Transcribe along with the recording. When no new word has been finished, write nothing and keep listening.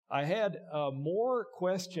I had more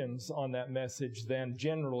questions on that message than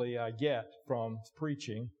generally I get from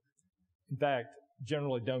preaching. In fact,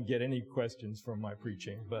 generally don't get any questions from my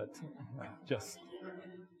preaching, but just,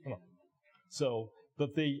 come on. So,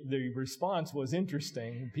 but the response was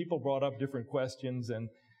interesting. People brought up different questions, and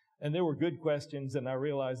there were good questions, and I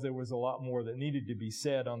realized there was a lot more that needed to be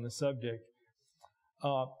said on the subject.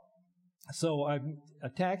 So I'm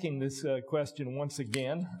attacking this question once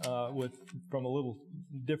again from a little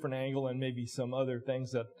different angle and maybe some other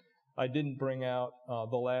things that I didn't bring out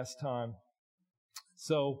the last time.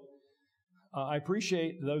 So I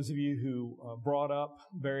appreciate those of you who brought up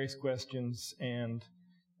various questions and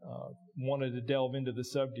wanted to delve into the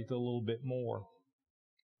subject a little bit more.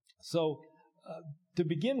 So to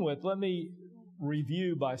begin with, let me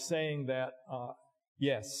review by saying that,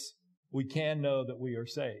 yes, we can know that we are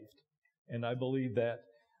saved. And I believe that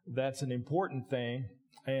that's an important thing.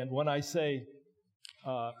 And when I say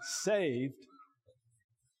saved,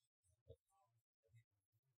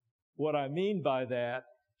 what I mean by that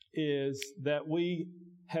is that we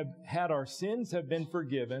have had our sins have been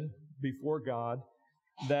forgiven before God,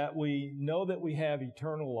 that we know that we have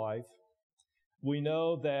eternal life. We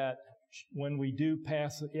know that when we do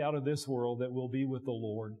pass out of this world, that we'll be with the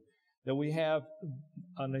Lord, that we have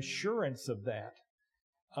an assurance of that.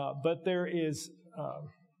 But there is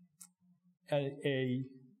a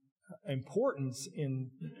importance in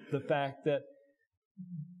the fact that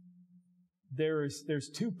there's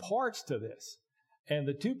two parts to this. And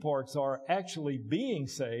the two parts are actually being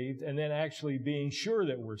saved and then actually being sure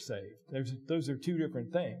that we're saved. Those are two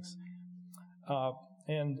different things.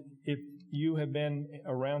 And if you have been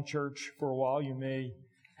around church for a while, you may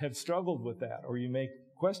have struggled with that, or you may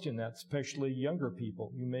question that, especially younger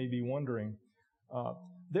people. You may be wondering.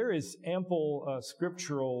 There is ample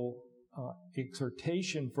scriptural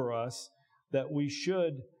exhortation for us that we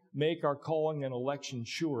should make our calling and election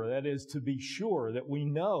sure. That is, to be sure that we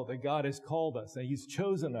know that God has called us, that He's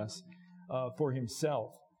chosen us for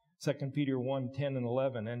Himself. 2 Peter 1, 10 and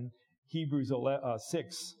 11, and Hebrews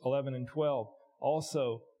 6, 11 and 12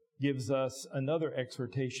 also gives us another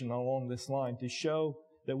exhortation along this line to show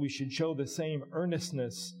that we should show the same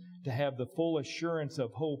earnestness to have the full assurance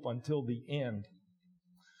of hope until the end.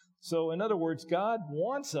 So, in other words, God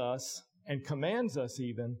wants us and commands us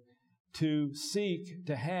even to seek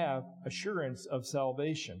to have assurance of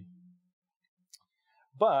salvation.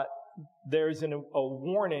 But there's a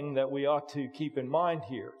warning that we ought to keep in mind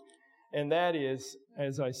here. And that is,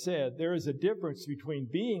 as I said, there is a difference between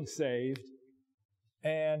being saved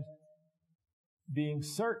and being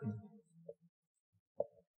certain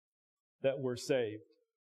that we're saved.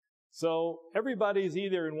 So everybody is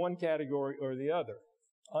either in one category or the other.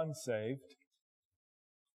 Unsaved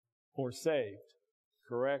or saved,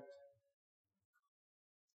 correct?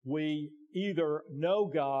 We either know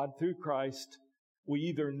God through Christ, we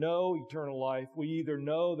either know eternal life, we either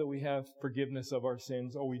know that we have forgiveness of our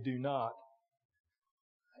sins, or we do not.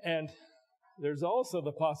 And there's also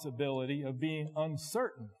the possibility of being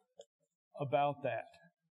uncertain about that.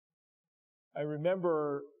 I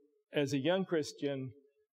remember as a young Christian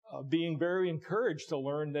being very encouraged to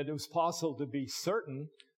learn that it was possible to be certain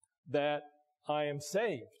that I am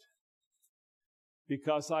saved,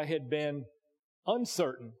 because I had been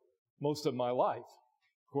uncertain most of my life.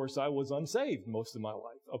 Of course, I was unsaved most of my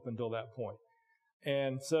life up until that point.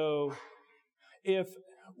 And so if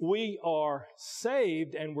we are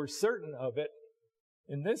saved and we're certain of it,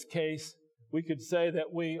 in this case, we could say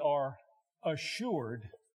that we are assured,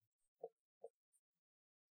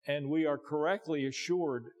 and we are correctly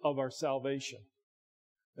assured of our salvation.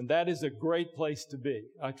 And that is a great place to be.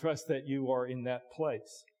 I trust that you are in that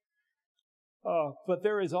place. But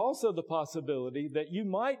there is also the possibility that you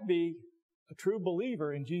might be a true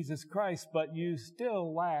believer in Jesus Christ, but you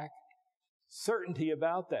still lack certainty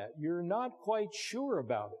about that. You're not quite sure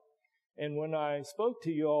about it. And when I spoke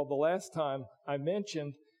to you all the last time, I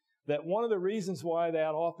mentioned that one of the reasons why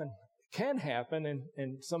that often can happen,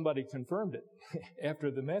 and somebody confirmed it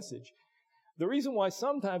after the message, the reason why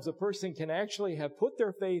sometimes a person can actually have put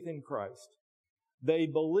their faith in Christ, they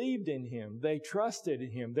believed in Him, they trusted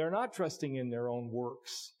in Him, they're not trusting in their own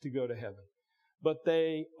works to go to heaven, but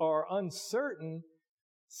they are uncertain.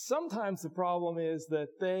 Sometimes the problem is that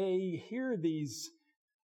they hear these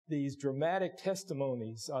dramatic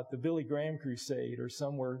testimonies at the Billy Graham crusade or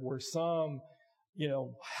somewhere where some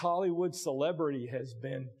Hollywood celebrity has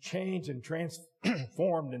been changed and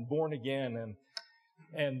transformed and born again,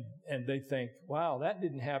 and they think, wow, that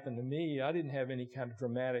didn't happen to me. I didn't have any kind of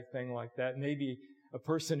dramatic thing like that. Maybe a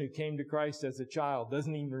person who came to Christ as a child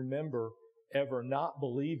doesn't even remember ever not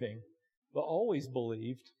believing, but always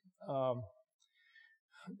believed, And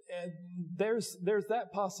there's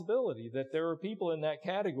that possibility that there are people in that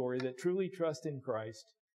category that truly trust in Christ,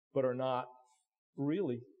 but are not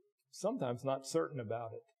really, sometimes not certain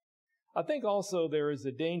about it. I think also there is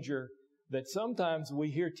a danger that sometimes we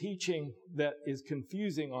hear teaching that is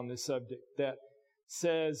confusing on this subject, that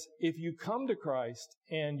says if you come to Christ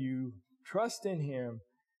and you trust in Him,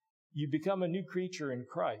 you become a new creature in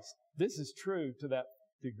Christ. This is true to that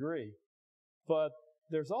degree. But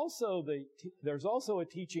there's also a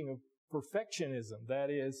teaching of perfectionism. That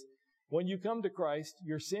is, when you come to Christ,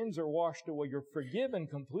 your sins are washed away. You're forgiven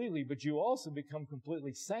completely, but you also become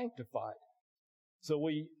completely sanctified. So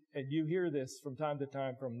and you hear this from time to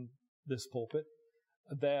time from this pulpit,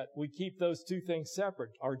 that we keep those two things separate.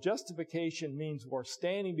 Our justification means we're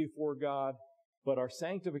standing before God, but our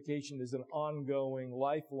sanctification is an ongoing,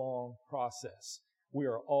 lifelong process. We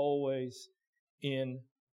are always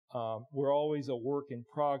we're always a work in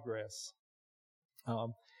progress.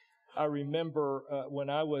 I remember when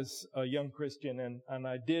I was a young Christian, and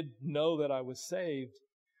I did know that I was saved,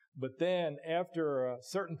 but then after a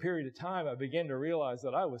certain period of time, I began to realize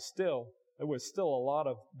that there was still a lot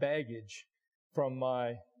of baggage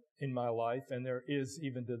in my life, and there is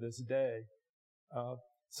even to this day.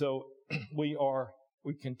 So we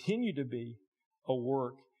continue to be a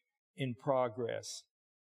work in progress.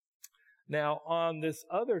 Now, on this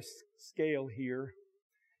other scale here,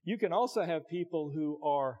 you can also have people who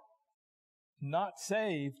are not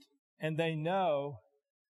saved, and they know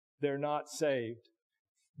they're not saved.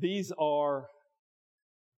 These are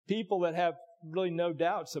people that have really no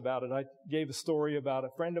doubts about it. I gave a story about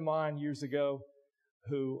a friend of mine years ago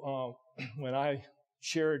who, when I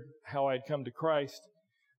shared how I'd come to Christ,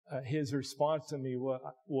 his response to me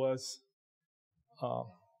was,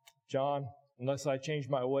 John, unless I change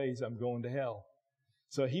my ways, I'm going to hell.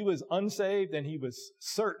 So he was unsaved, and he was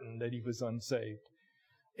certain that he was unsaved.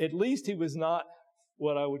 At least he was not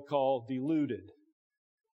what I would call deluded.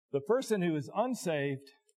 The person who is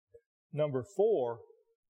unsaved, number 4,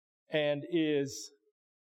 and is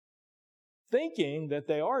thinking that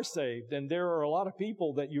they are saved, and there are a lot of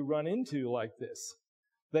people that you run into like this.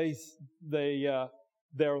 They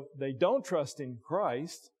don't trust in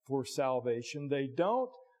Christ for salvation. They don't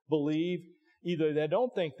believe, either they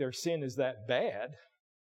don't think their sin is that bad,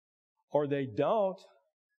 or they don't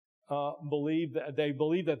believe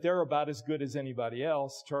that they're about as good as anybody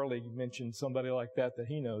else. Charlie mentioned somebody like that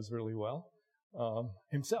he knows really well,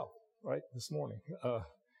 himself, right, this morning.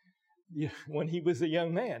 When he was a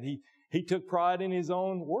young man, he took pride in his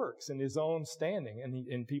own works and his own standing,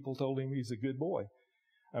 and people told him he's a good boy.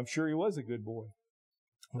 I'm sure he was a good boy,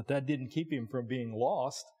 but that didn't keep him from being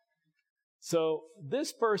lost. So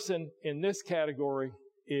this person in this category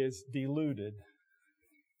is deluded,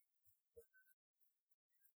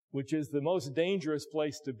 which is the most dangerous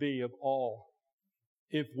place to be of all.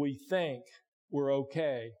 If we think we're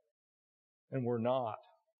okay and we're not,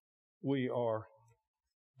 we are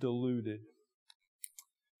deluded.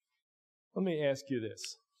 Let me ask you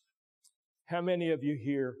this. How many of you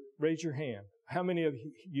here, raise your hand, how many of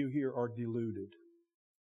you here are deluded?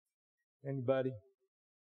 Anybody?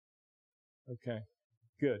 Okay,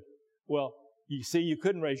 good. Well, you see, you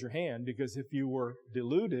couldn't raise your hand because if you were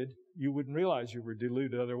deluded, you wouldn't realize you were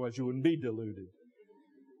deluded. Otherwise, you wouldn't be deluded.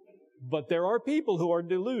 But there are people who are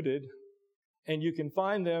deluded, and you can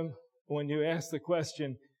find them when you ask the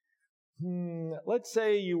question, let's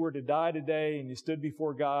say you were to die today and you stood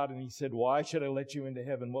before God and He said, why should I let you into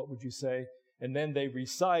heaven? What would you say? And then they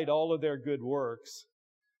recite all of their good works.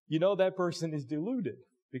 You know that person is deluded,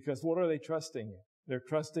 because what are they trusting in? They're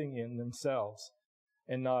trusting in themselves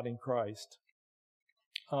and not in Christ.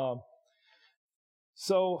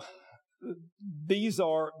 So these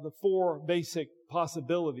are the 4 basic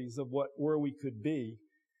possibilities of where we could be.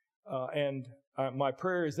 And my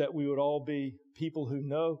prayer is that we would all be people who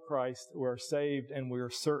know Christ, who are saved, and we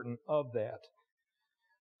are certain of that.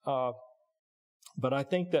 But I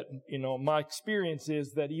think that, my experience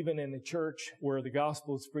is that even in a church where the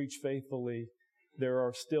gospel is preached faithfully, there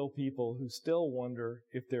are still people who still wonder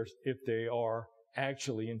if they are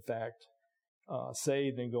actually, in fact,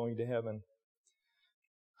 saved and going to heaven.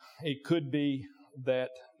 It could be that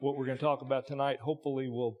what we're going to talk about tonight hopefully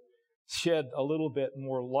will shed a little bit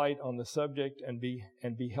more light on the subject and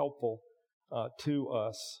be helpful to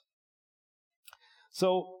us.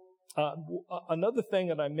 So another thing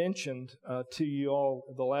that I mentioned to you all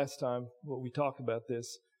the last time when we talked about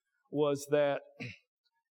this was that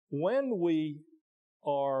when we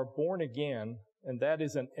are born again, and that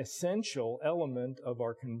is an essential element of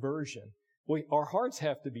our conversion, our hearts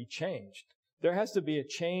have to be changed. there has to be a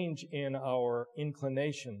change in our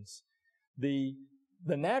inclinations. The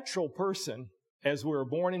natural person, as we're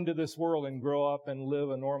born into this world and grow up and live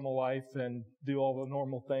a normal life and do all the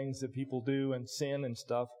normal things that people do and sin and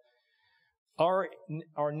stuff,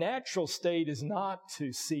 our natural state is not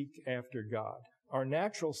to seek after God. Our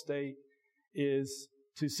natural state is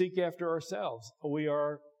to seek after ourselves. We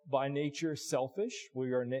are by nature selfish.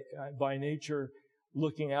 We are by nature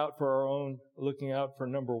looking out for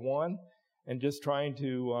number one, and just trying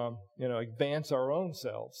to advance our own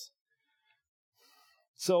selves.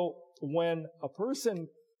 So when a person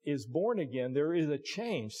is born again, there is a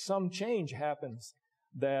change. Some change happens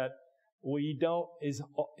that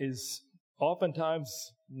is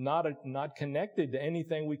oftentimes not connected to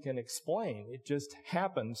anything we can explain. It just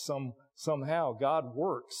happens somehow. God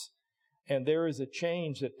works, and there is a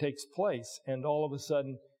change that takes place. And all of a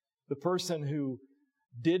sudden, the person who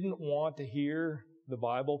didn't want to hear the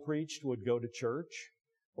Bible preached would go to church,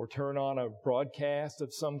 or turn on a broadcast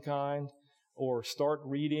of some kind, or start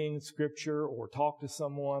reading Scripture, or talk to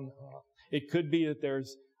someone. It could be that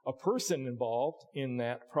there's a person involved in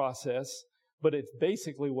that process, but it's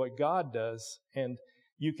basically what God does. And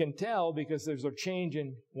you can tell because there's a change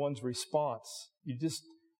in one's response. You just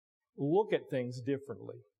look at things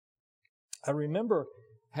differently. I remember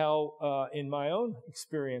how, in my own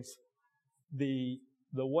experience, the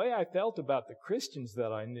way I felt about the Christians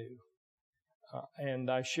that I knew, and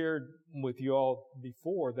I shared with you all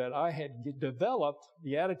before that I had developed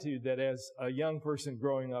the attitude that as a young person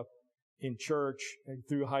growing up in church and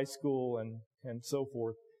through high school and so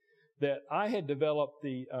forth, that I had developed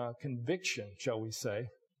the conviction, shall we say,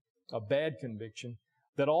 a bad conviction,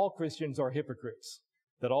 that all Christians are hypocrites,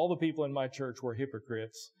 that all the people in my church were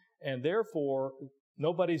hypocrites, and therefore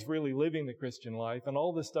nobody's really living the Christian life, and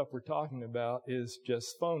all this stuff we're talking about is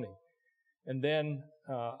just phony. And then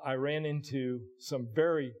I ran into some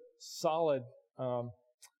very solid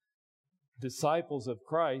disciples of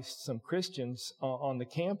Christ, some Christians on the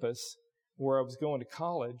campus where I was going to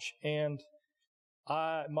college, and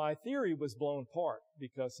my theory was blown apart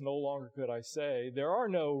because no longer could I say there are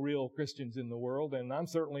no real Christians in the world, and I'm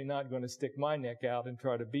certainly not going to stick my neck out and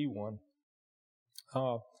try to be one.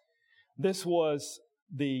 This was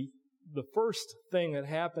the first thing that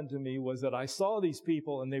happened to me was that I saw these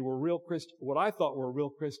people and they were real Christians, what I thought were real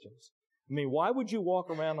Christians. I mean, why would you walk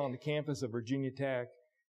around on the campus of Virginia Tech,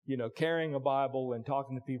 carrying a Bible and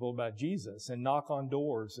talking to people about Jesus and knock on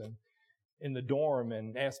doors and in the dorm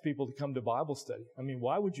and ask people to come to Bible study? I mean,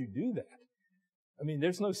 why would you do that? I mean,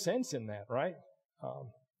 there's no sense in that, right?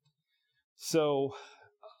 So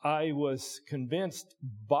I was convinced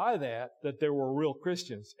by that there were real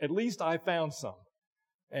Christians. At least I found some.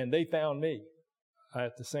 And they found me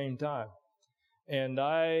at the same time. And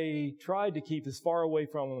I tried to keep as far away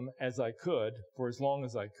from them as I could for as long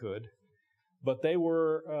as I could. But they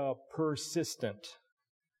were persistent.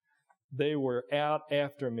 They were out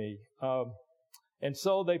after me. And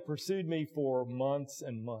so they pursued me for months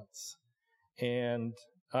and months. And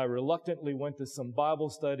I reluctantly went to some Bible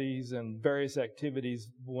studies and various activities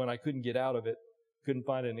when I couldn't get out of it. Couldn't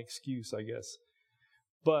find an excuse, I guess.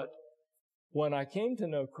 But when I came to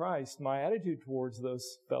know Christ, my attitude towards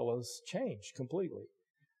those fellows changed completely.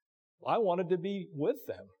 I wanted to be with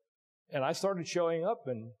them. And I started showing up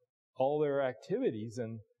in all their activities,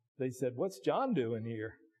 and they said, "What's John doing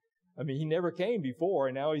here?" I mean, he never came before,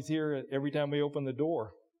 and now he's here every time we open the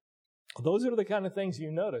door. Those are the kind of things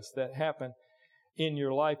you notice that happen in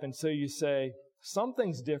your life. And so you say,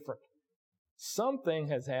 something's different. Something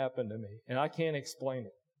has happened to me, and I can't explain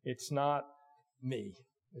it. It's not me.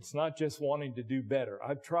 It's not just wanting to do better.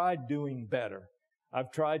 I've tried doing better.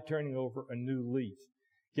 I've tried turning over a new leaf.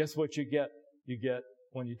 Guess what you get? You get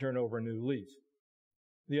when you turn over a new leaf.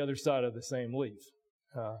 The other side of the same leaf.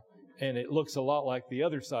 And it looks a lot like the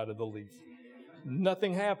other side of the leaf.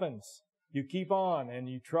 Nothing happens. You keep on and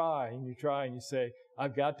you try and you try and you say,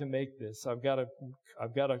 I've got to make this. I've got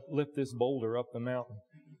to lift this boulder up the mountain.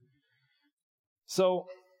 So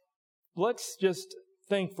let's just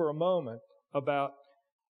think for a moment about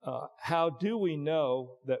how do we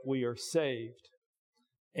know that we are saved?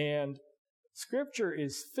 And Scripture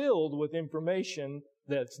is filled with information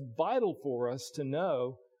that's vital for us to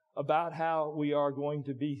know about how we are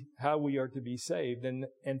to be saved.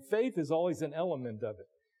 And faith is always an element of it.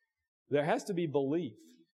 There has to be belief.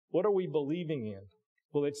 What are we believing in?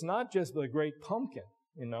 Well, it's not just the great pumpkin,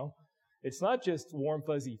 It's not just warm,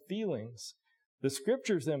 fuzzy feelings. The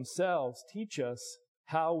Scriptures themselves teach us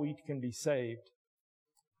how we can be saved.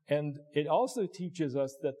 And it also teaches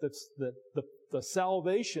us that the the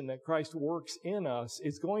salvation that Christ works in us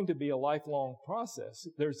is going to be a lifelong process.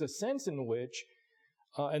 There's a sense in which,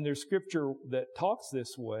 and there's scripture that talks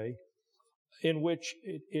this way, in which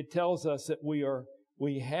it tells us that we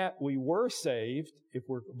were saved. If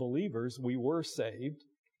we're believers, we were saved.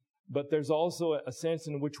 But there's also a sense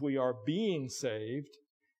in which we are being saved.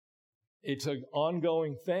 It's an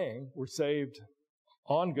ongoing thing. We're saved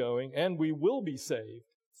ongoing, and we will be saved,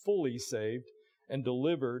 fully saved, and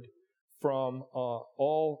delivered from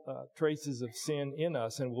all traces of sin in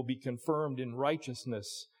us, and will be confirmed in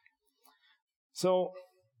righteousness. So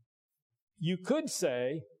you could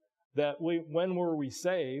say that when were we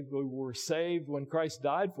saved? We were saved when Christ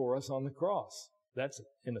died for us on the cross. That's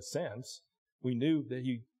in a sense. We knew that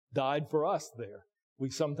He died for us there. We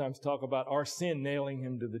sometimes talk about our sin nailing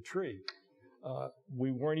Him to the tree.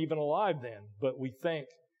 We weren't even alive then, but we think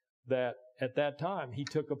that at that time He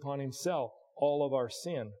took upon Himself all of our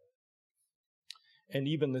sin. And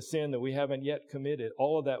even the sin that we haven't yet committed,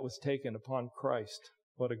 all of that was taken upon Christ.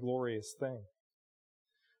 What a glorious thing.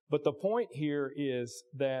 But the point here is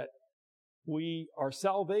that our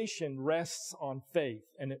salvation rests on faith,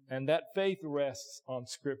 and that faith rests on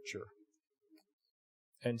Scripture.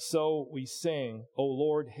 And so we sing, O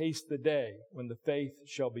Lord, haste the day when the faith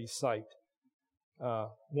shall be sight.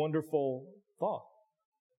 Wonderful thought.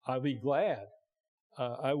 I'll be glad.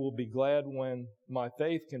 I will be glad when my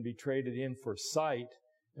faith can be traded in for sight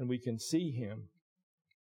and we can see Him.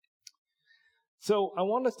 So I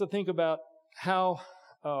want us to think about how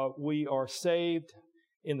we are saved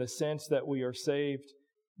in the sense that we are saved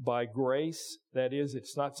by grace. That is,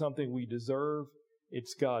 it's not something we deserve.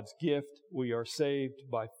 It's God's gift. We are saved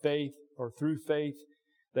by faith or through faith.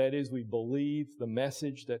 That is, we believe the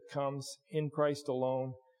message that comes in Christ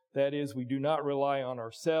alone. That is, we do not rely on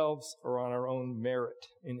ourselves or on our own merit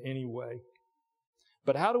in any way.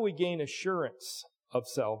 But how do we gain assurance of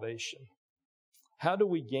salvation? How do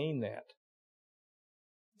we gain that?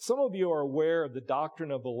 Some of you are aware of the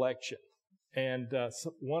doctrine of election. And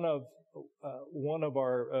one of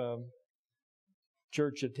our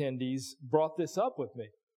church attendees brought this up with me.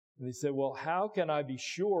 And they said, well, how can I be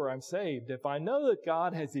sure I'm saved? If I know that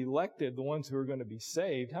God has elected the ones who are going to be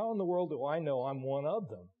saved, how in the world do I know I'm one of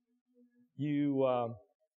them?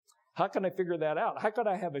 How can I figure that out? How can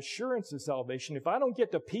I have assurance of salvation if I don't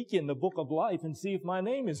get to peek in the book of life and see if my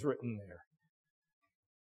name is written there?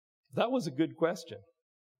 That was a good question.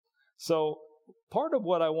 So part of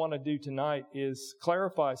what I want to do tonight is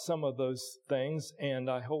clarify some of those things, and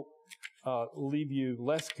I hope leave you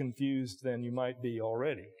less confused than you might be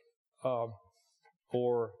already.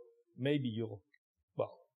 Or maybe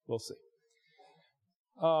we'll see.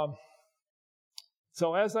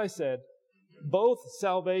 So as I said, both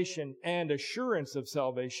salvation and assurance of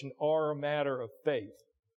salvation are a matter of faith.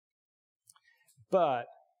 But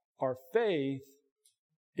our faith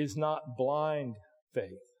is not blind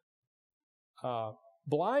faith.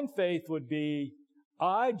 Blind faith would be,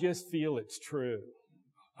 I just feel it's true.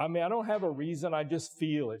 I mean, I don't have a reason, I just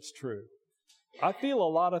feel it's true. I feel a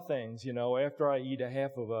lot of things, after I eat a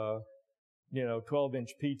half of a,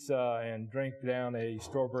 12-inch pizza and drink down a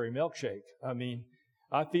strawberry milkshake. I mean,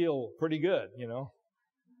 I feel pretty good,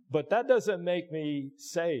 But that doesn't make me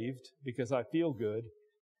saved because I feel good.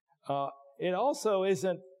 It also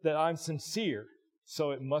isn't that I'm sincere,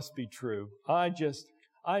 so it must be true.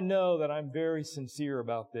 I know that I'm very sincere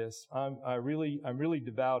about this. I'm really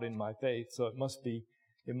devout in my faith, so it must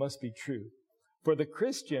be true. For the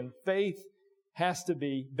Christian, faith has to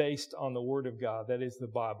be based on the Word of God, that is the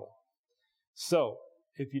Bible. So,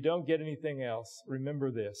 if you don't get anything else,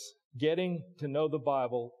 remember this. Getting to know the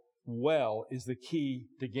Bible well is the key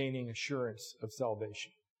to gaining assurance of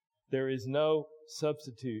salvation. There is no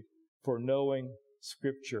substitute for knowing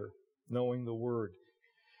Scripture, knowing the Word.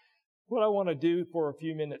 What I want to do for a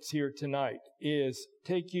few minutes here tonight is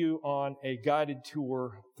take you on a guided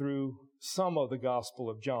tour through some of the Gospel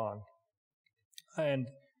of John. And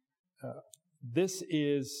this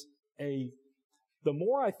is the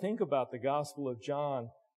more I think about the Gospel of John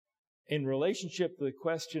in relationship to the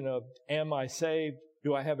question of, am I saved?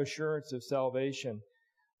 Do I have assurance of salvation?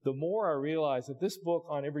 The more I realize that this book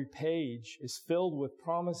on every page is filled with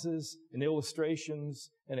promises and illustrations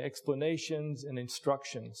and explanations and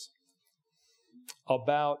instructions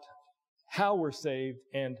about how we're saved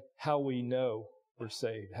and how we know we're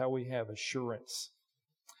saved, how we have assurance.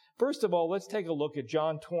 First of all, let's take a look at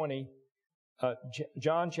John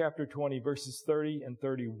chapter 20, verses 30 and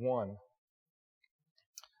 31.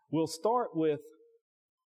 We'll start with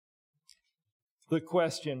the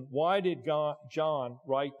question, why did John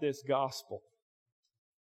write this gospel?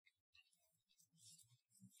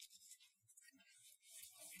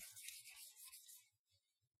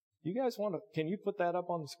 You guys can you put that up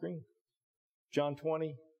on the screen? John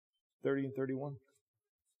 20, 30 and 31.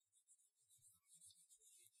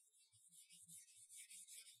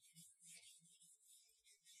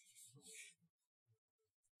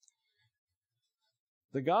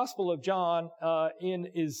 The Gospel of John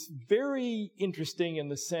is very interesting in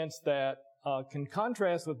the sense that can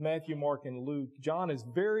contrast with Matthew, Mark, and Luke. John is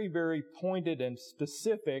very, very pointed and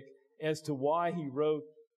specific as to why he wrote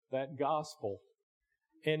that Gospel.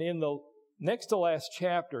 And in the next to last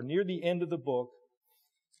chapter, near the end of the book,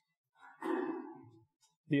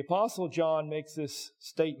 the Apostle John makes this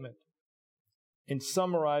statement in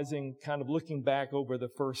summarizing, kind of looking back over the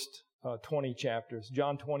first 20 chapters.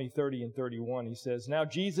 John 20, 30, and 31, he says, "Now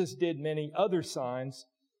Jesus did many other signs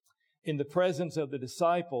in the presence of the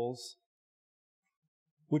disciples,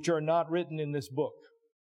 which are not written in this book.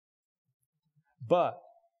 But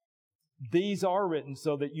these are written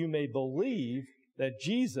so that you may believe that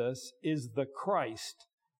Jesus is the Christ,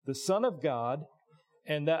 the Son of God,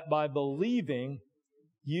 and that by believing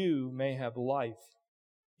you may have life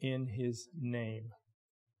in His name."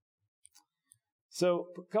 So,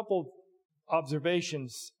 a couple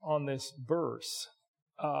observations on this verse.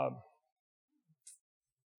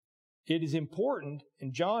 It is important,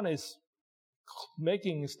 and John is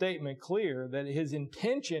making a statement clear that his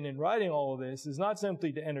intention in writing all of this is not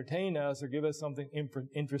simply to entertain us or give us something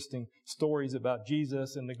interesting stories about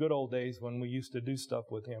Jesus in the good old days when we used to do stuff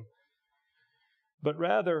with Him. But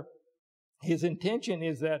rather, his intention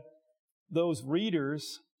is that those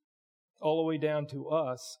readers, all the way down to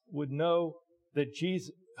us, would know that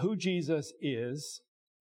who Jesus is,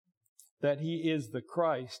 that He is the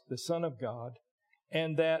Christ, the Son of God,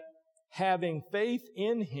 and that having faith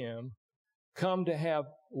in Him, come to have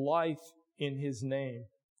life in His name,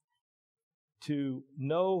 to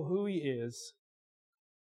know who He is,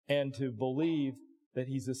 and to believe that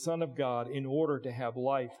He's the Son of God in order to have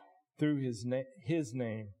life through His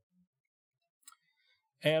name.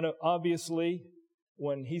 And obviously,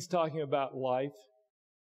 when He's talking about life,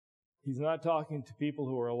 He's not talking to people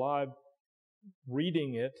who are alive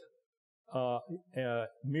reading it,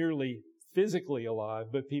 merely physically alive,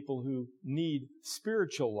 but people who need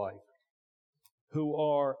spiritual life, who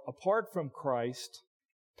are, apart from Christ,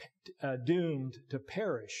 doomed to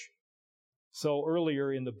perish. So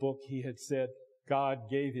earlier in the book, he had said God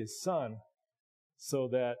gave His Son so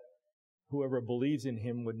that whoever believes in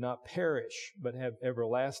Him would not perish, but have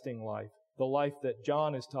everlasting life. The life that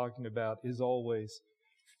John is talking about is always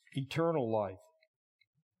eternal life.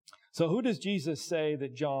 So who does Jesus say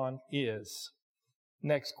that John is?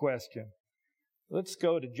 Next question. Let's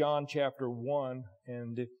go to John chapter 1,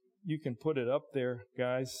 and if you can put it up there,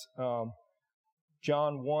 guys.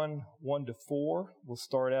 John 1, 1 to 4. We'll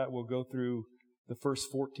start out, we'll go through the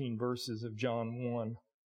first 14 verses of John 1.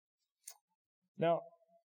 Now,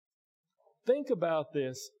 think about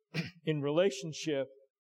this in relationship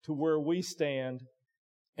to where we stand,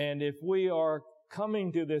 and if we are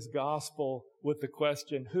coming to this gospel with the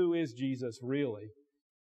question, who is Jesus really?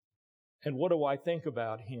 And what do I think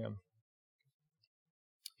about Him?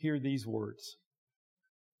 Hear these words.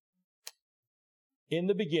 In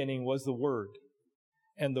the beginning was the Word,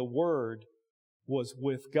 and the Word was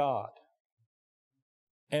with God,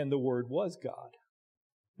 and the Word was God.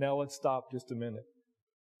 Now let's stop just a minute.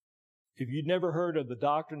 If you'd never heard of the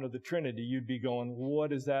doctrine of the Trinity, you'd be going, what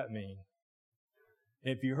does that mean?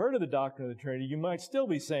 If you heard of the doctrine of the Trinity, you might still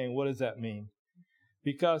be saying, what does that mean?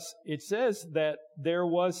 Because it says that there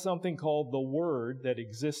was something called the Word that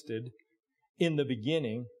existed in the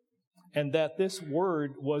beginning, and that this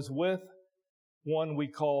Word was with one we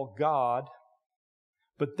call God.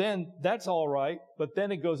 But then, that's all right, but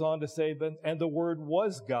then it goes on to say, and the Word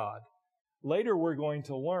was God. Later we're going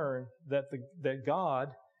to learn that God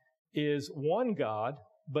is one God,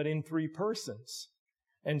 but in three persons.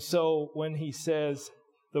 And so when he says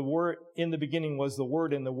the Word, in the beginning was the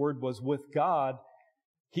Word, and the Word was with God,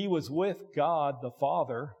 He was with God the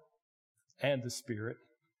Father and the Spirit.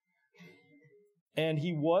 And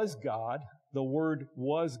He was God. The Word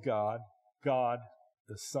was God, God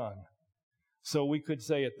the Son. So we could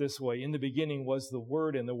say it this way. In the beginning was the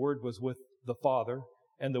Word, and the Word was with the Father,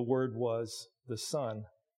 and the Word was the Son.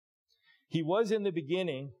 He was in the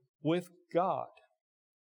beginning with God.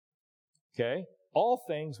 Okay? All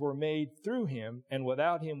things were made through Him, and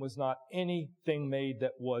without Him was not anything made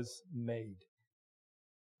that was made.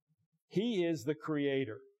 He is the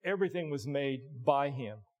Creator. Everything was made by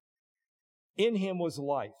Him. In Him was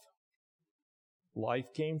life. Life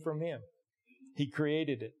came from Him. He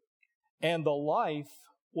created it. And the life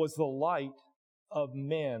was the light of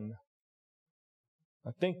men.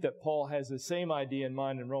 I think that Paul has the same idea in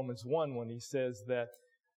mind in Romans 1 when he says that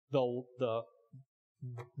the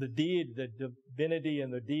deity, the divinity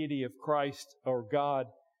and the deity of Christ or God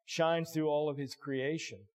shines through all of His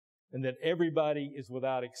creation, and that everybody is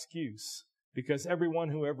without excuse because everyone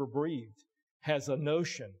who ever breathed has a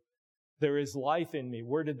notion. There is life in me.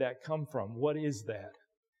 Where did that come from? What is that?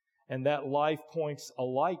 And that life points a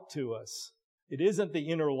light to us. It isn't the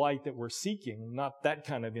inner light that we're seeking, not that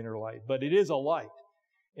kind of inner light, but it is a light.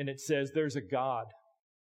 And it says there's a God,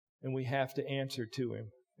 and we have to answer to Him,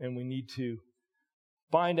 and we need to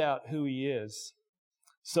find out who He is.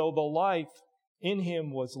 So the life, in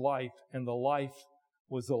Him was life, and the life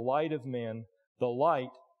was the light of men. The light,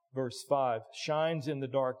 verse 5, shines in the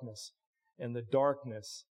darkness, and the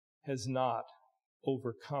darkness has not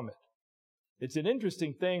overcome it. It's an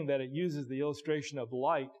interesting thing that it uses the illustration of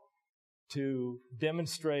light to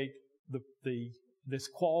demonstrate this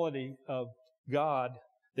quality of God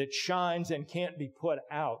that shines and can't be put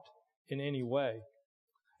out in any way.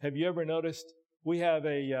 Have you ever noticed we have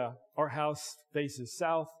our house faces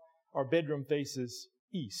south, our bedroom faces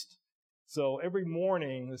east. So every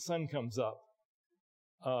morning the sun comes up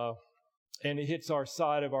and it hits our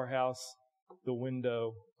side of our house, the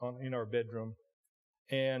window in our bedroom,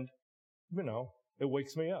 and it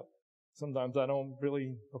wakes me up. Sometimes I don't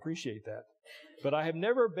really appreciate that. But I have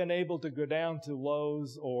never been able to go down to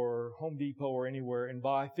Lowe's or Home Depot or anywhere and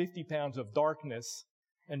buy 50 pounds of darkness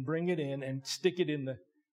and bring it in and stick it in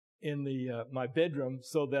my bedroom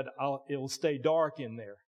so that it'll stay dark in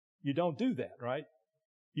there. You don't do that, right?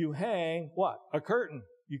 You hang what? A curtain.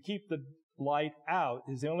 You keep the light out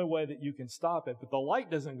is the only way that you can stop it. But the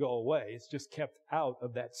light doesn't go away. It's just kept out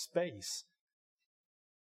of that space.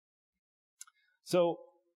 So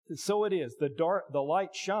it is. The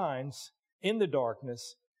light shines in the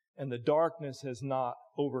darkness, and the darkness has not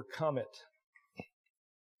overcome it.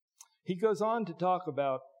 He goes on to talk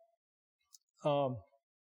about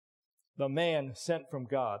the man sent from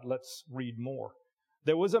God. Let's read more.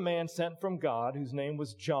 There was a man sent from God whose name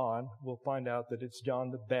was John. We'll find out that it's John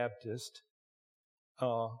the Baptist.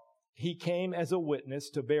 He came as a witness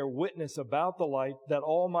to bear witness about the light that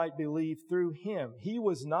all might believe through him. He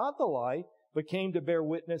was not the light, but came to bear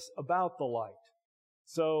witness about the light.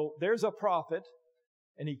 So there's a prophet,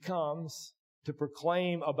 and he comes to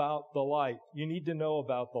proclaim about the light. You need to know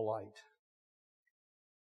about the light.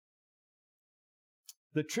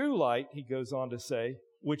 The true light, he goes on to say,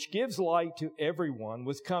 which gives light to everyone,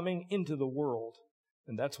 was coming into the world.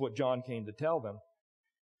 And that's what John came to tell them.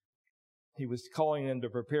 He was calling them to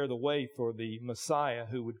prepare the way for the Messiah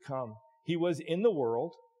who would come. He was in the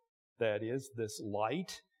world, that is, this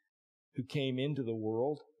light who came into the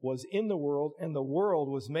world, was in the world, and the world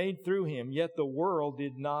was made through him, yet the world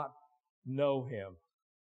did not know him.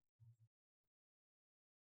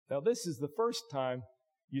 Now, this is the first time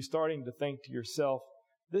you're starting to think to yourself,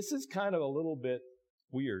 this is kind of a little bit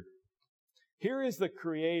weird. Here is the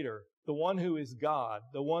Creator, the one who is God,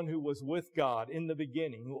 the one who was with God in the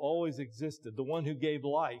beginning, who always existed, the one who gave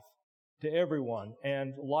life to everyone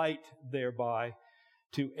and light thereby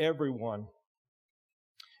to everyone.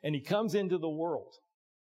 And he comes into the world.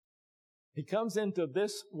 He comes into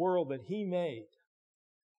this world that he made,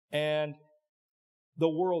 and the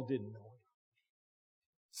world didn't know him.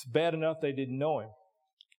 It's bad enough they didn't know him.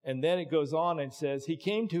 And then it goes on and says, he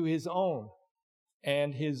came to his own,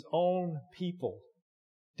 and his own people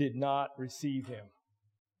did not receive him.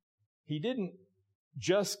 He didn't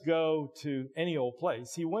just go to any old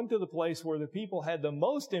place. He went to the place where the people had the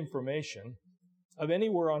most information of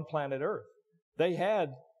anywhere on planet Earth. They had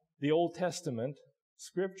the Old Testament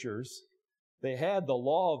scriptures. They had the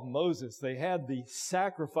law of Moses. They had the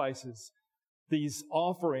sacrifices, these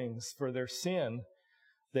offerings for their sin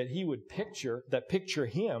that he would picture, that picture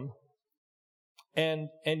him. And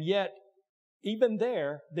yet, even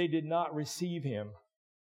there, they did not receive him.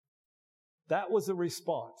 That was the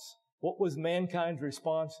response. What was mankind's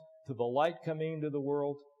response to the light coming into the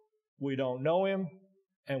world? We don't know him,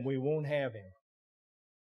 and we won't have him.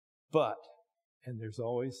 But, and there's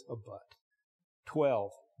always a but.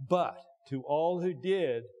 12. But to all who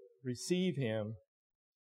did receive him,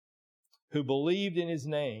 who believed in his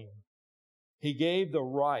name, he gave the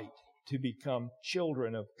right to become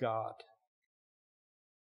children of God.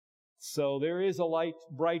 So there is a light,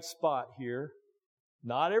 bright spot here.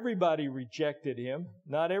 Not everybody rejected him.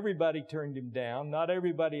 Not everybody turned him down. Not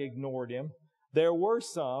everybody ignored him. There were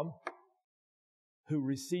some who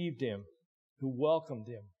received him, who welcomed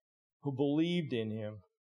him, who believed in him.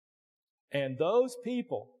 And those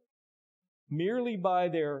people, merely by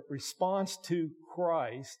their response to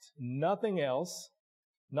Christ, nothing else,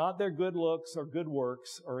 Not their good looks or good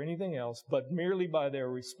works or anything else, but merely by their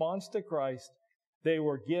response to Christ, they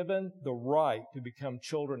were given the right to become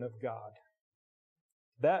children of God.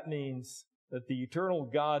 That means that the eternal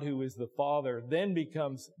God who is the Father then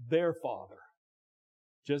becomes their Father,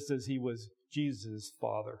 just as He was Jesus'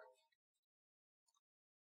 Father.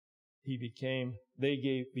 They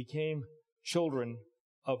became children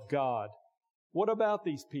of God. What about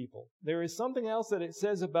these people? There is something else that it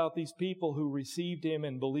says about these people who received Him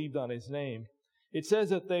and believed on His name. It says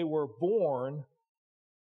that they were born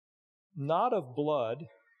not of blood,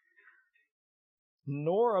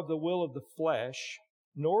 nor of the will of the flesh,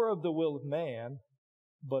 nor of the will of man,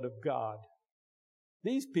 but of God.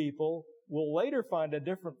 These people will later find a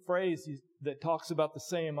different phrase that talks about the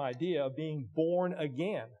same idea of being born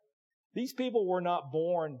again. These people were not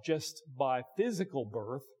born just by physical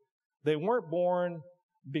birth. They weren't born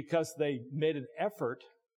because they made an effort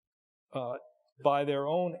by their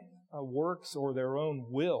own works or their own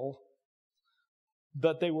will,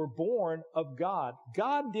 but they were born of God.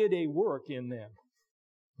 God did a work in them,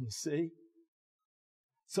 you see.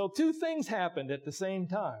 So two things happened at the same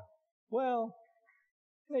time. Well,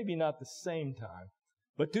 maybe not the same time,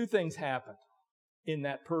 but two things happened in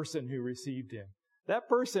that person who received Him. That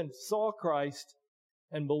person saw Christ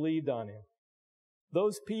and believed on Him.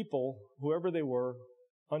 Those people, whoever they were,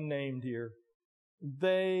 unnamed here,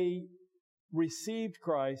 they received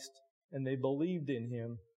Christ and they believed in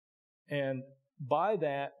Him. And by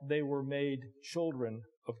that, they were made children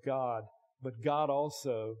of God. But God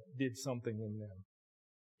also did something in them.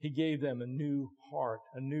 He gave them a new heart,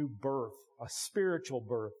 a new birth, a spiritual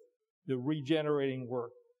birth, the regenerating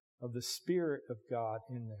work of the Spirit of God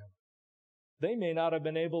in them. They may not have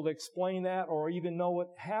been able to explain that or even know what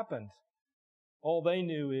happened. All they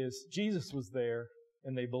knew is Jesus was there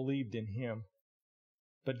and they believed in Him.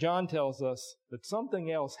 But John tells us that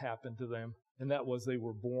something else happened to them, and that was they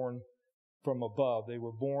were born from above. They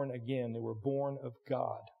were born again. They were born of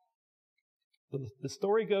God. The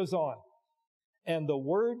story goes on. And the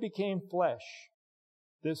Word became flesh.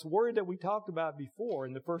 This Word that we talked about before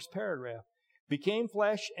in the first paragraph became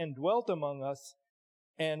flesh and dwelt among us,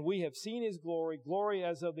 and we have seen His glory, glory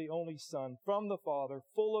as of the only Son from the Father,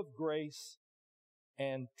 full of grace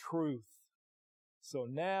and truth. So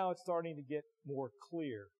now it's starting to get more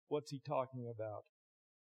clear. What's He talking about?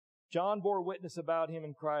 John bore witness about Him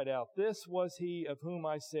and cried out, "This was He of whom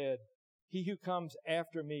I said, He who comes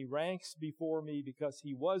after me ranks before me because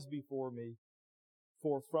He was before me.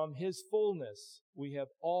 For from His fullness we have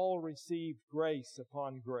all received grace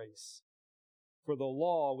upon grace. For the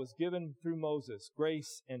law was given through Moses,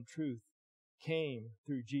 grace and truth came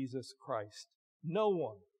through Jesus Christ. No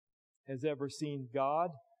one has ever seen God,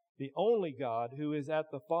 the only God who is at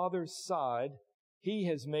the Father's side. He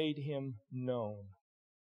has made Him known."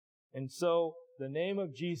 And so the name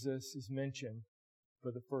of Jesus is mentioned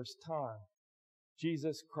for the first time.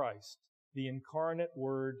 Jesus Christ, the incarnate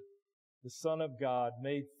Word, the Son of God,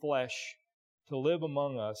 made flesh to live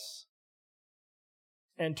among us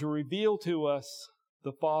and to reveal to us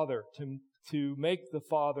the Father, to make the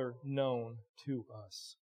Father known to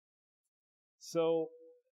us. So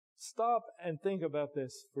stop and think about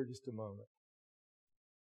this for just a moment.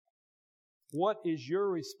 What is your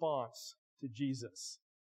response to Jesus?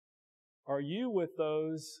 Are you with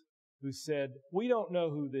those who said, "We don't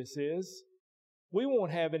know who this is. We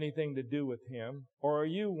won't have anything to do with Him"? Or are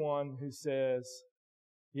you one who says,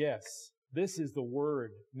 "Yes, this is the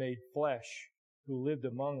Word made flesh who lived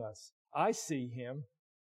among us. I see Him.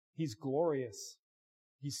 He's glorious.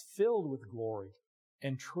 He's filled with glory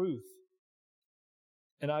and truth.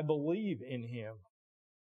 And I believe in Him."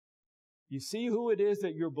 You see who it is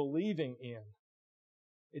that you're believing in.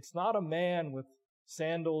 It's not a man with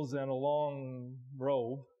sandals and a long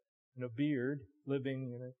robe and a beard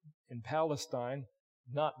living in Palestine.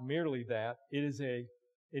 Not merely that. It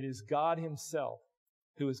is God Himself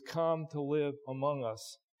who has come to live among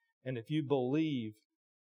us. And if you believe,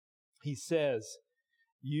 He says,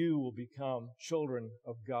 you will become children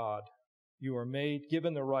of God. You are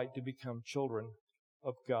given the right to become children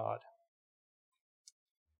of God.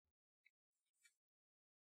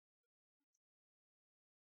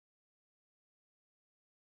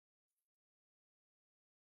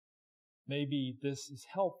 Maybe this is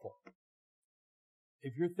helpful.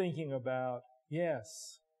 If you're thinking about,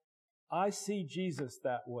 yes, I see Jesus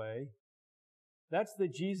that way. That's the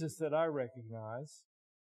Jesus that I recognize.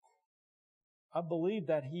 I believe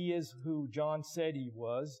that He is who John said He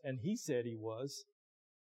was, and He said He was.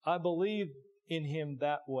 I believe in Him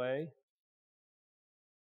that way.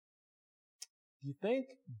 Do you think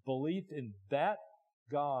belief in that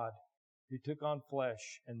God who took on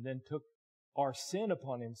flesh and then took our sin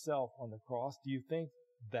upon himself on the cross, do you think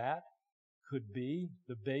that could be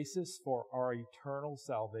the basis for our eternal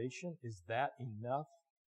salvation? Is that enough?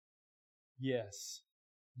 Yes.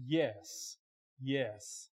 Yes.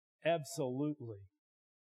 Yes. Absolutely.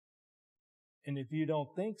 And if you don't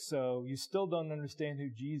think so, you still don't understand who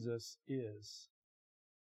Jesus is.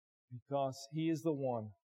 Because he is the one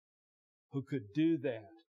who could do that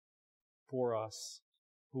for us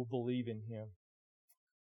who believe in him.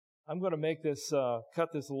 I'm going to make this, cut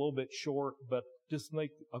this a little bit short, but just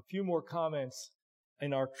make a few more comments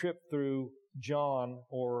in our trip through John,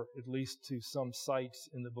 or at least to some sites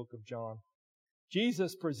in the book of John.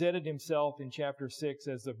 Jesus presented himself in chapter 6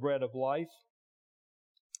 as the bread of life.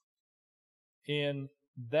 In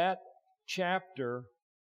that chapter,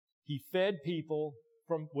 he fed people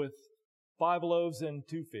with 5 loaves and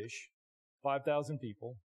 2 fish, 5,000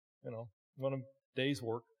 people, one day's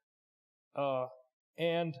work.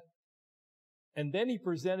 And then he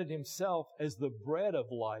presented himself as the bread of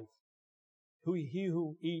life. He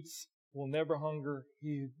who eats will never hunger.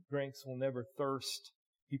 He who drinks will never thirst.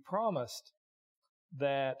 He promised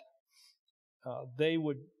that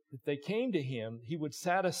if they came to him, he would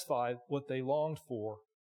satisfy what they longed for.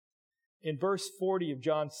 In verse 40 of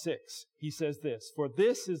John 6, he says this, "For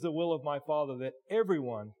this is the will of my Father, that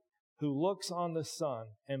everyone who looks on the Son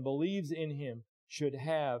and believes in him should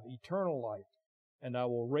have eternal life, and I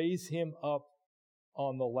will raise him up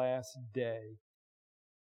on the last day."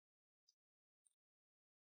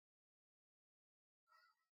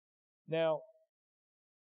 Now,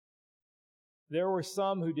 there were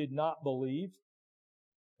some who did not believe.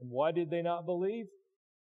 And why did they not believe?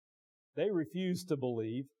 They refused to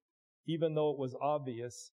believe, even though it was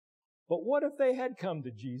obvious. But what if they had come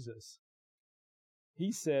to Jesus?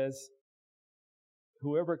 He says,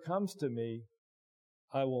 "Whoever comes to me,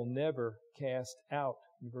 I will never cast out."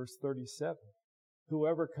 In verse 37,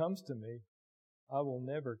 "Whoever comes to me, I will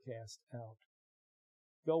never cast out."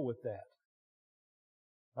 Go with that.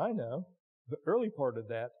 I know. The early part of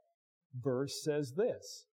that verse says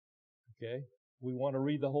this. Okay? We want to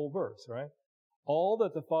read the whole verse, right? "All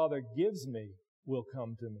that the Father gives me will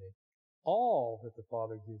come to me. All that the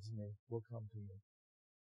Father gives me will come to me.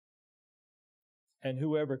 And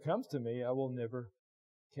whoever comes to me, I will never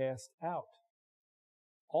cast out."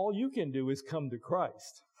 All you can do is come to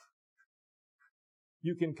Christ.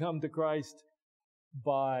 You can come to Christ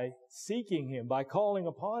by seeking him, by calling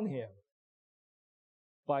upon him,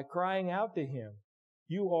 by crying out to him.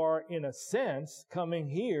 You are, in a sense, coming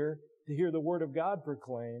here to hear the Word of God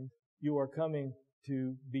proclaimed. You are coming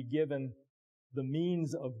to be given the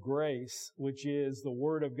means of grace, which is the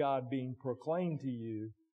Word of God being proclaimed to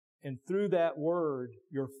you. And through that Word,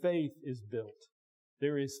 your faith is built.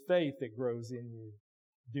 There is faith that grows in you.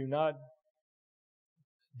 Do not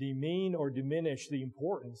demean or diminish the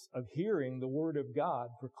importance of hearing the Word of God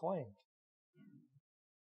proclaimed.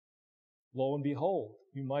 Lo and behold,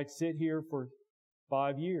 you might sit here for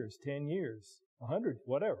 5 years, 10 years, 100,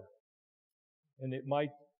 whatever. And it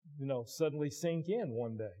might, suddenly sink in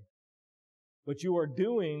one day. But you are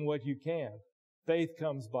doing what you can. Faith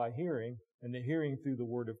comes by hearing, and the hearing through the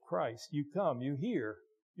Word of Christ. You come, you hear,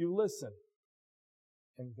 you listen.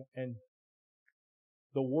 And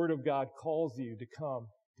the Word of God calls you to come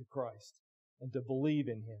to Christ and to believe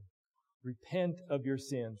in him. Repent of your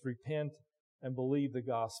sins. Repent and believe the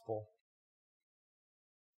gospel.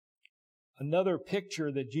 Another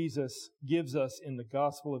picture that Jesus gives us in the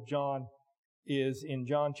Gospel of John is in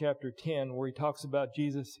John chapter 10, where he talks about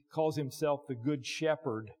Jesus, calls himself the Good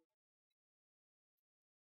Shepherd.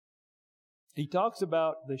 He talks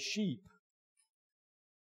about the sheep.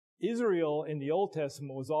 Israel in the Old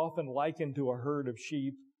Testament was often likened to a herd of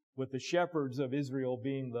sheep, with the shepherds of Israel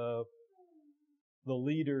being the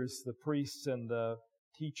leaders, the priests and the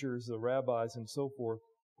teachers, the rabbis and so forth,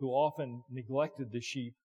 who often neglected the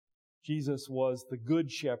sheep. Jesus was the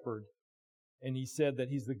Good Shepherd, and he said that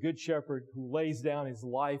he's the Good Shepherd who lays down his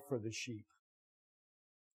life for the sheep.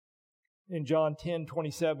 In John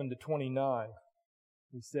 10:27 to 29,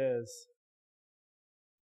 he says,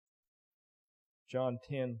 John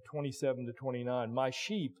 10:27 to 29, "My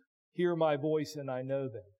sheep hear my voice, and I know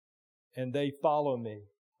them, and they follow me.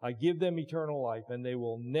 I give them eternal life, and they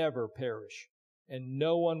will never perish, and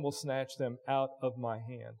no one will snatch them out of my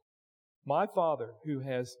hand. My Father, who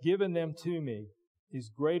has given them to me, is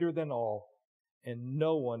greater than all, and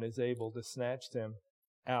no one is able to snatch them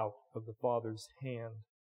out of the Father's hand."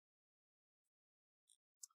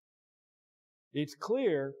 It's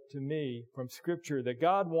clear to me from Scripture that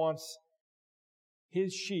God wants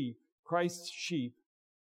his sheep, Christ's sheep,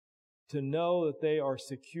 to know that they are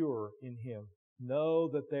secure in Him, know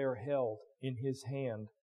that they are held in His hand,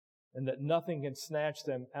 and that nothing can snatch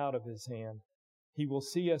them out of His hand. He will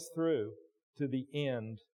see us through to the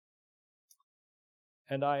end.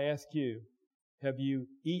 And I ask you, have you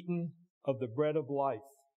eaten of the bread of life?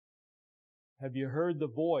 Have you heard the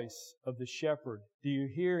voice of the shepherd? Do you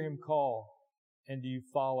hear Him call? And do you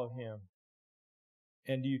follow Him?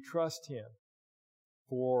 And do you trust Him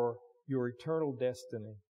for your eternal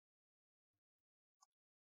destiny?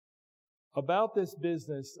 About this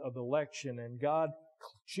business of election and God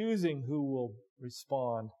choosing who will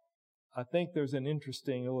respond, I think there's an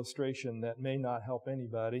interesting illustration that may not help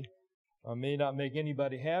anybody. May not make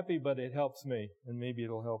anybody happy, but it helps me, and maybe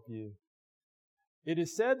it'll help you. It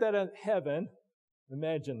is said that at heaven,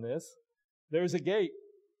 imagine this, there's a gate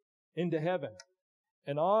into heaven.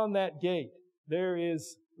 And on that gate, there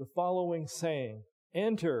is the following saying,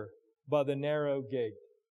 "Enter by the narrow gate.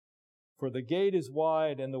 For the gate is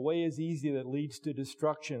wide and the way is easy that leads to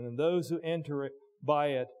destruction, and those who enter it by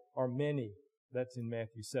it are many." That's in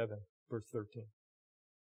Matthew 7, verse 13.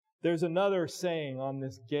 There's another saying on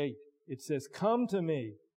this gate. It says, "Come to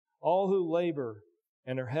me, all who labor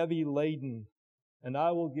and are heavy laden, and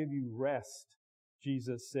I will give you rest,"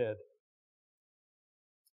 Jesus said.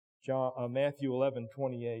 Matthew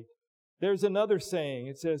 11:28. There's another saying.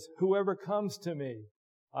 It says, "Whoever comes to me,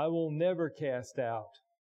 I will never cast out.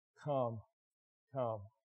 Come, come,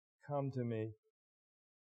 come to me."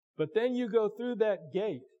 But then you go through that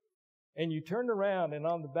gate, and you turn around, and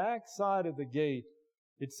on the back side of the gate,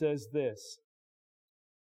 it says this,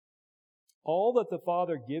 "All that the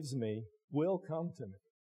Father gives me will come to me."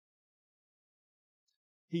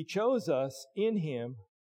 He chose us in Him,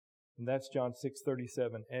 and that's John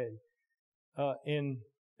 6:37a. In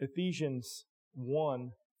Ephesians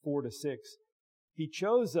 1, 4-6, He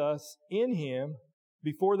chose us in Him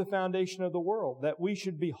before the foundation of the world, that we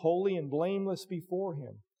should be holy and blameless before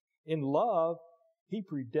Him. In love, He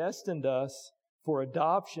predestined us for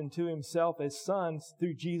adoption to Himself as sons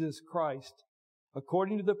through Jesus Christ,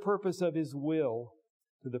 according to the purpose of His will,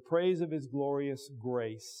 to the praise of His glorious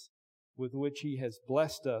grace, with which He has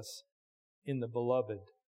blessed us in the Beloved.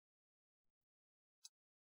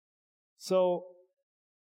 So,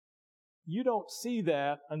 you don't see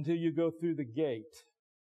that until you go through the gate.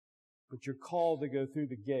 But you're called to go through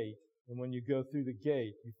the gate. And when you go through the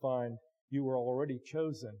gate, you find you were already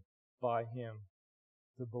chosen by Him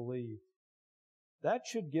to believe. That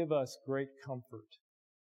should give us great comfort.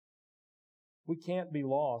 We can't be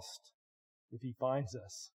lost if He finds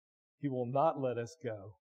us. He will not let us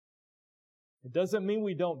go. It doesn't mean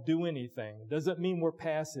we don't do anything. It doesn't mean we're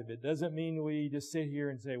passive. It doesn't mean we just sit here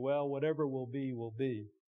and say, well, whatever will be, will be.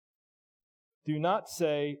 Do not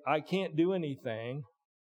say, I can't do anything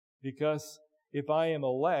because if I am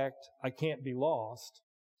elect, I can't be lost.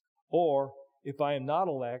 Or if I am not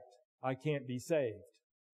elect, I can't be saved.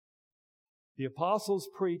 The apostles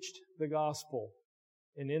preached the gospel,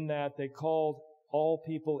 and in that they called all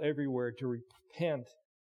people everywhere to repent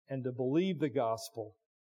and to believe the gospel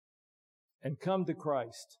and come to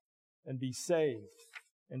Christ and be saved,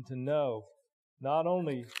 and to know not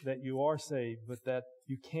only that you are saved, but that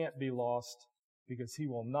you can't be lost because He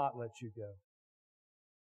will not let you go.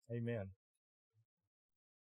 Amen.